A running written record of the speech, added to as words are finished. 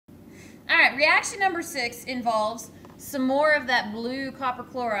All right, reaction number 6 involves some more of that blue copper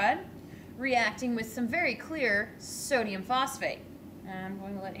chloride reacting with some very clear sodium phosphate. I'm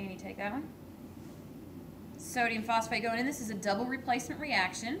going to let Annie take that one. Sodium phosphate going in. This is a double replacement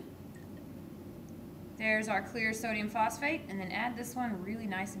reaction. There's our clear sodium phosphate, and then add this one really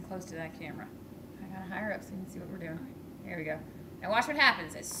nice and close to that camera. I gotta higher up so you can see what we're doing. There we go. Now watch what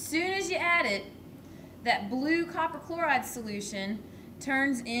happens. As soon as you add it, that blue copper chloride solution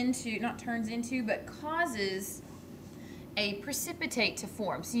but causes a precipitate to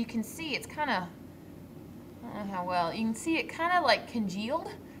form. So you can see it's kind of, I don't know how well, you can see it kind of like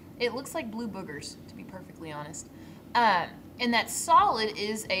congealed. It looks like blue boogers, to be perfectly honest. And that solid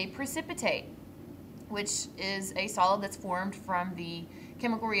is a precipitate, which is a solid that's formed from the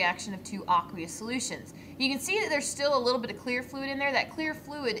chemical reaction of two aqueous solutions. You can see that there's still a little bit of clear fluid in there. That clear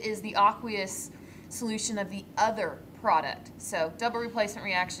fluid is the aqueous solution of the other product. So double replacement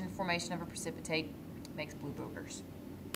reaction, formation of a precipitate makes blue boogers.